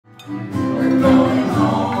We're going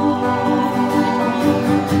home.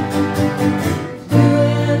 You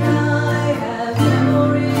and I have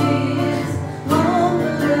memories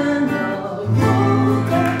longer than the road.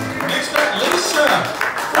 Next up, Lisa.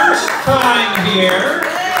 First time here.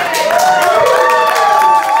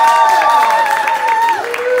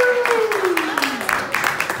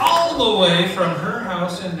 All the way from her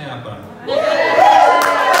house in Napa.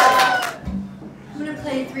 I'm going to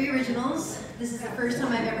play 3 originals. This is the first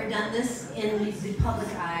time I've ever done this in the public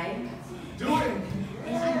eye. Do it.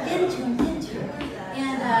 And I've been to.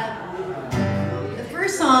 And the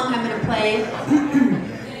first song I'm going to play,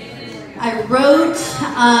 I wrote,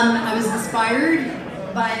 I was inspired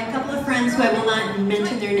by a couple of friends who I will not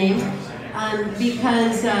mention their names,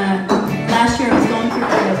 because last year I was going through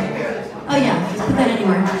oh yeah, just put that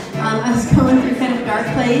anywhere. I was going through kind of a dark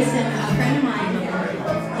place, and a friend of mine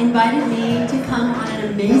invited me to come on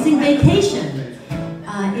an amazing vacation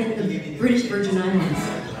in the British Virgin Islands.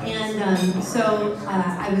 And so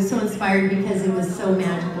I was so inspired because it was so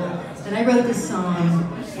magical that I wrote this song,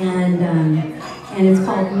 and it's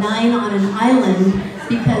called 9 on an Island,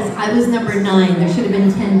 because I was number 9. There should have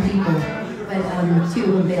been 10 people, but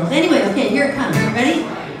 2 were bailed. Anyway, okay, here it comes. Ready?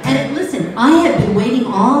 And listen, I have been waiting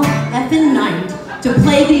all effing night to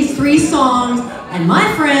play these 3 songs, and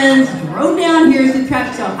my friends drove down here to the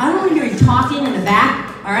traffic stop. I don't want to hear you talking in the back,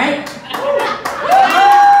 all right? The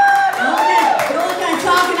only kind of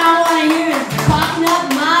talking I want to hear is talking up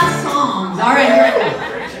my songs. All right, here I go.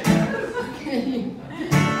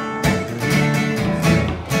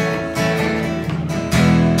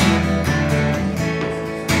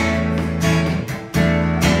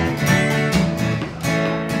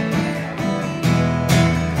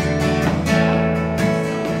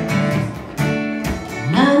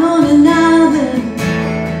 On an island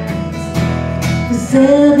for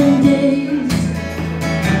 7 days,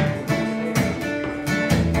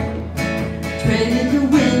 traded the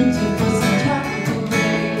winter for some tropical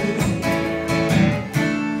rays.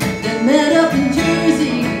 They met up in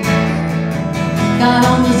Jersey, got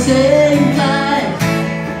on the same flight,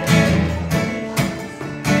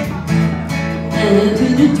 and into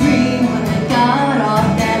the dream when they got off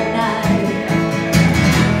that night.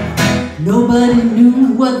 Nobody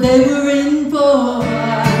knew what they were in for.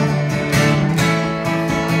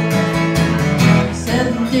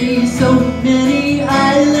 7 days, so many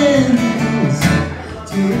islands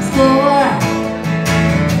to explore.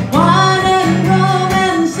 Wine and rum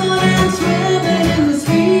and sun and swimming in the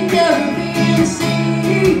sweet Caribbean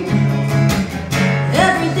Sea.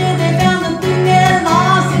 Every day they found the thing they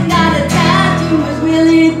lost and got a tattoo with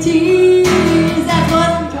Willie T. That's what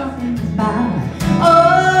I'm talking about.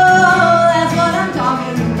 Oh, that's what I'm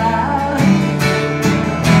talking about.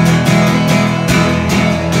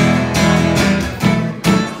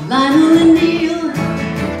 Lionel and Neil,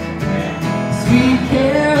 sweet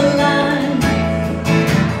Caroline,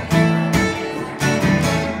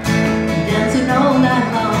 dancing all night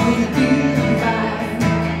long and feeling fine.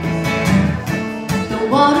 The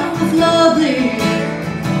water was lovely,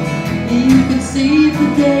 you could see for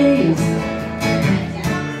days,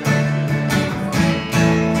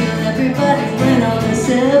 till everybody went on their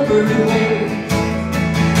separate ways.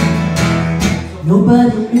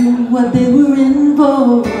 Nobody knew what they were in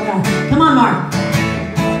for. Come on, Mark.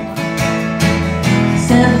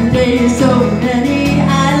 7 days, so many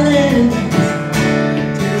islands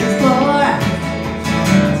to explore.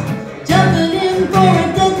 Jumping in for a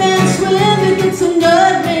dead man's swim to get some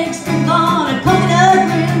nutmeg sprinkled on a coconut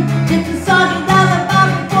rim. Get the soggy dollar bar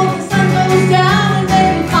before the sun goes down, and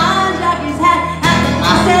maybe find Jackie's hat at the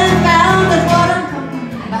lost and found. That's what I'm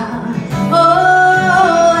talking about.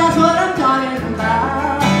 Oh, that's what I'm talking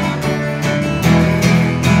about.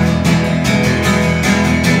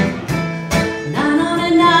 9 on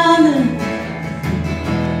an island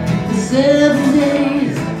for 7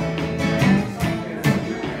 days,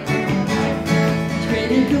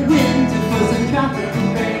 traded the winter for some tropical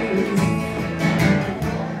rays.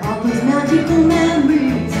 All those magical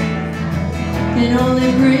memories can only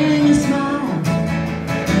bring a smile.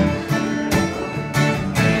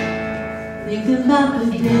 Think about the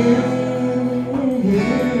days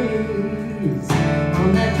on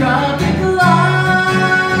that tropical island.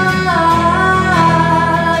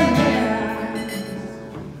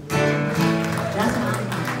 Yeah. That's mine.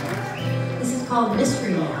 This is called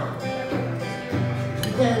Mystery now,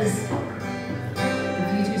 because the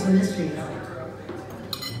future's a mystery.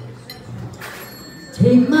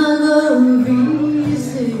 Take my love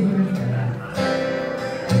easy,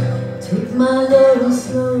 take my love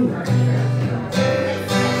slow.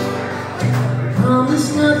 Promise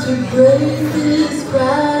not to break this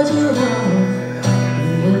fragile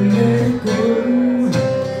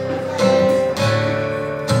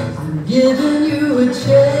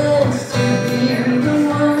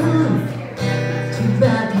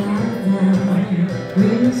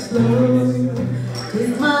love.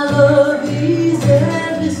 Take my love, these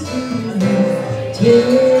endless tears.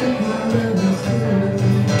 Take my love and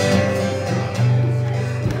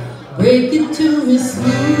break it to me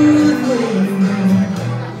smoothly.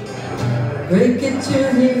 Break it to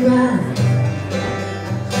me right.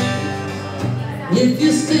 If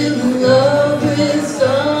you're still in love with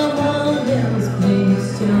someone else, please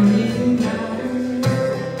tell me tonight.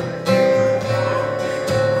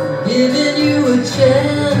 I'm giving you a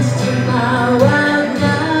chance to bow out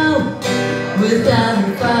now without a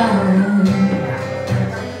fight.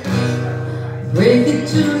 Break it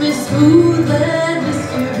to me smooth and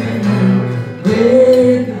mystery.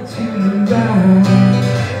 Break it to me right.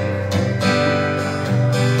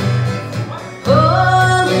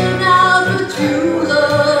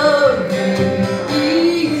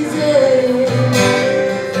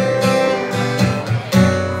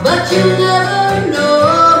 You never know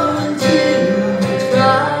until you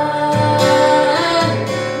try.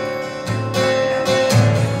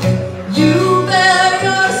 You bare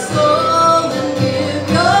your soul and give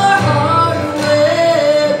your heart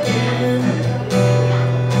away again.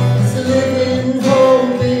 'Cause living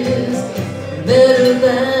hope is better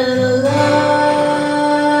than a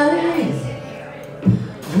lie.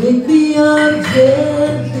 Wake me up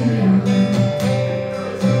gently,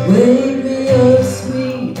 wake me up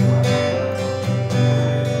sweet.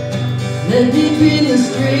 Let me dream this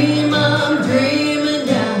dream I'm dreaming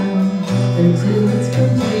down until it's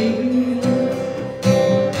complete.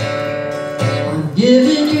 I'm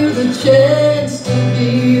giving you the chance to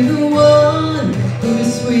be the one who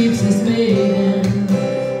sweeps his maiden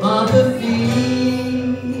off her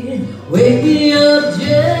feet. Wake me up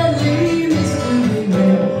gently, mystery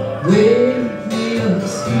man. Wake me up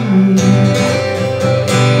sweet.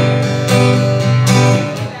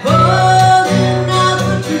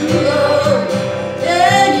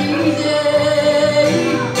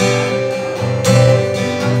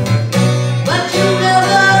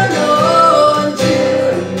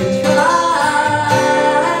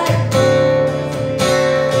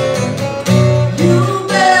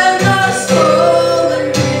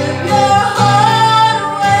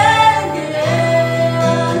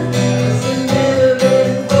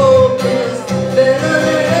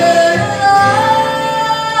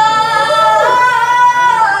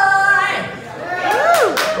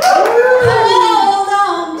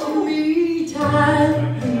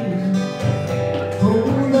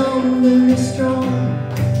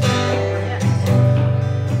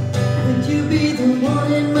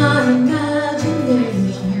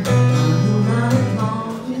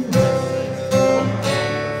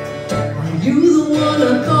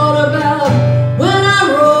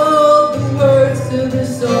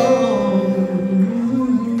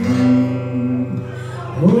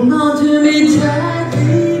 Hold on to me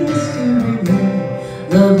tightly, mystery man.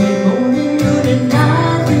 Love me morning, noon and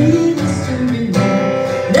nightly, mystery man.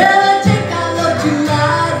 Never take our love too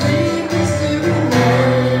lightly, mystery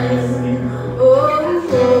man.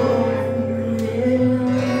 Oh, oh, yeah.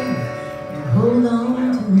 Hold on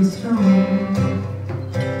to me strong.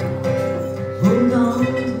 Hold on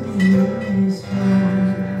to me strong.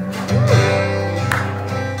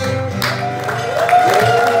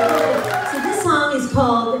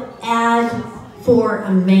 Called Ad for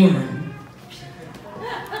a Man.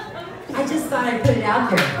 I just thought I'd put it out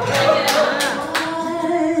there.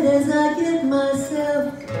 Right as I get myself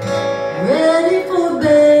ready for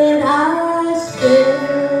bed, I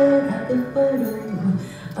stare at the photo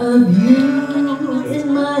of you in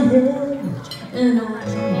my head, and I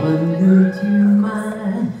wonder to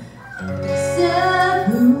myself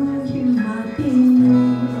who you might be.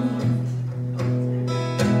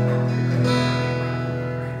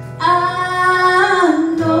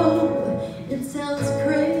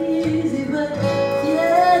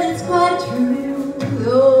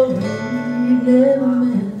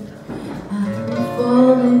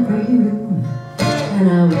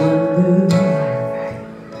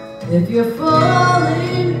 If you're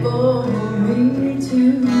falling for me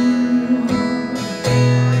too,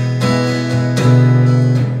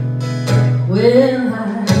 well, I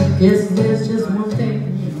guess there's just one thing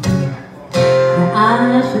that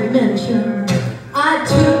I should mention. I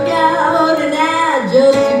took out an ad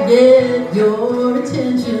just to get your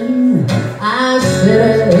attention. I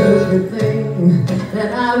said everything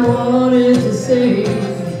that I wanted to say,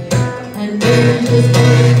 and maybe just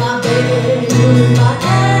made my baby move my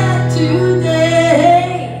ad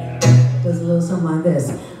today. Goes a little something like this.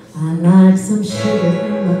 I like some sugar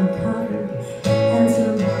in my coffee and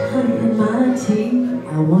some honey in my tea.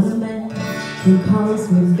 I want a man who calls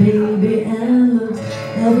me baby and loves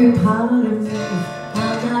every part of me.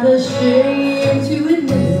 I'm not a ashamed to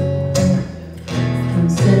admit it. I'm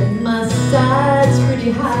setting my sights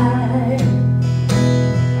pretty high.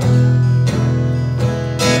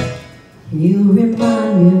 You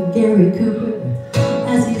remind me of Gary Cooper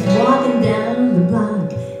as he's walking down the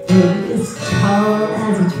block. He's as tall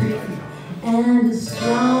as a tree and as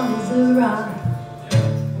strong as a rock.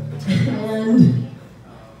 And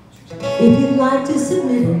if you'd like to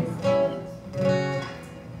submit it,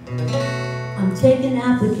 I'm taking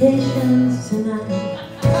applications tonight.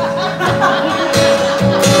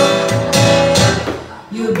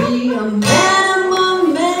 You'll be a man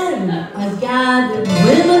among men, a guy that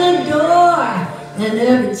women adore. And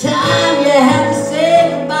every time you have to say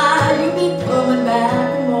goodbye, you'll be coming back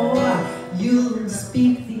for more. You'll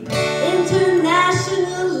speak the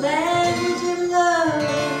international language of love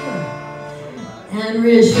and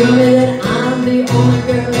reassure me that I'm the only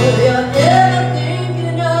girl you're ever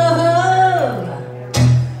thinking of.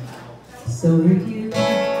 So if you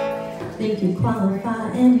think you qualify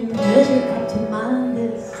and you measure up to my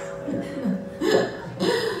list,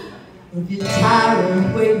 if you're tired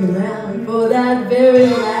of waiting around for that very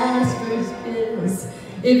last first kiss,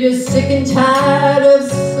 if you're sick and tired of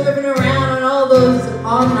surfing around on all those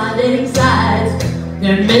online dating sites,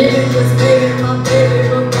 then maybe, just maybe, my baby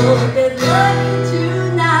will both get lucky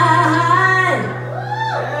tonight.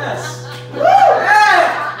 Yes.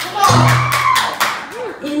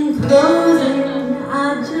 In closing,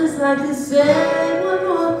 I'd just like to say one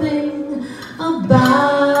more thing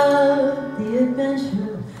about the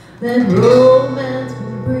adventure that romance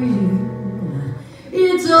can bring.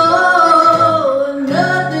 It's all or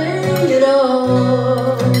nothing at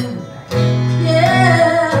all.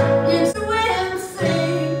 Yeah, it's swim,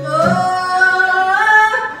 sink,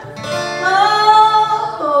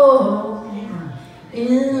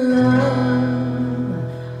 in love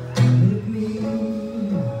with me,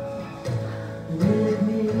 with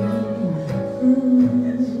me,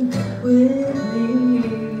 with me,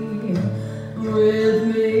 with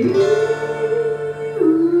me.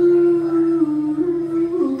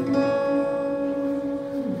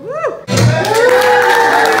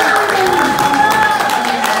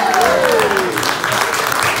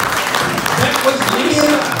 That was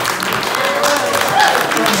Lisa.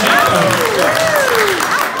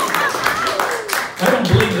 I don't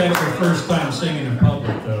believe that's her first time singing in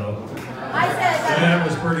public, though. I said that. That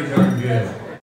was pretty darn